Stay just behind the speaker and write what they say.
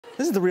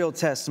This is the real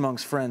test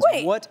amongst friends.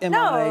 Wait, What am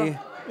no.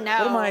 What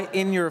am I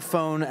in your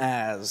phone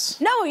as?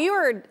 No,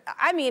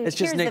 I mean, it's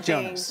just here's Nick the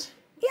thing. Jonas.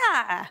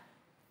 Yeah.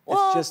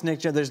 Well, it's just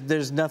Nick Jonas.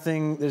 There's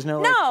nothing. There's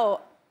no.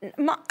 No.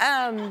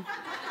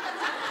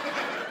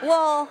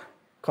 Well.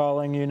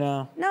 Calling you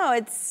now. No,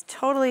 it's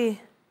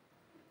totally.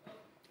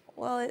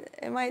 Well,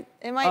 it might.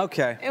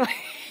 Okay.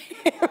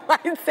 It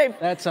might say.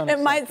 That's it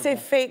might say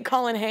fake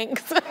Colin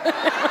Hanks. Look.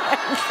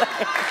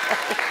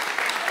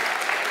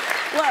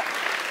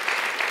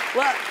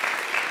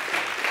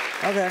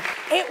 Okay.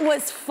 It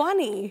was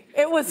funny.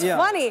 It was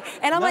funny,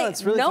 and I'm like,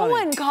 really no funny.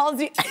 one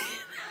calls you.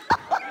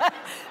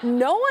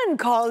 No one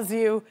calls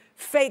you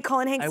fake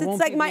Colin Hanks. It's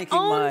like my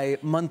own. my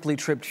monthly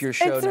trip to your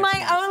show. It's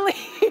my only.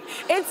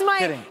 It's my.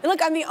 Kidding.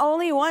 Look, I'm the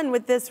only one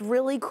with this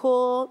really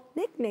cool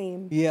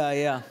nickname.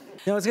 Yeah.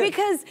 No, it's good.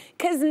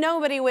 Because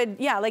nobody would.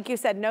 Yeah, like you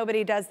said,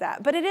 nobody does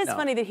that. But it is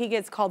funny that he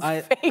gets called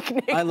fake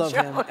Nick I love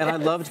Jonas. him, and I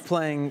loved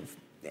playing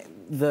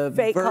the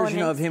Fake Colin version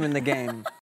of Hanks. him in the game.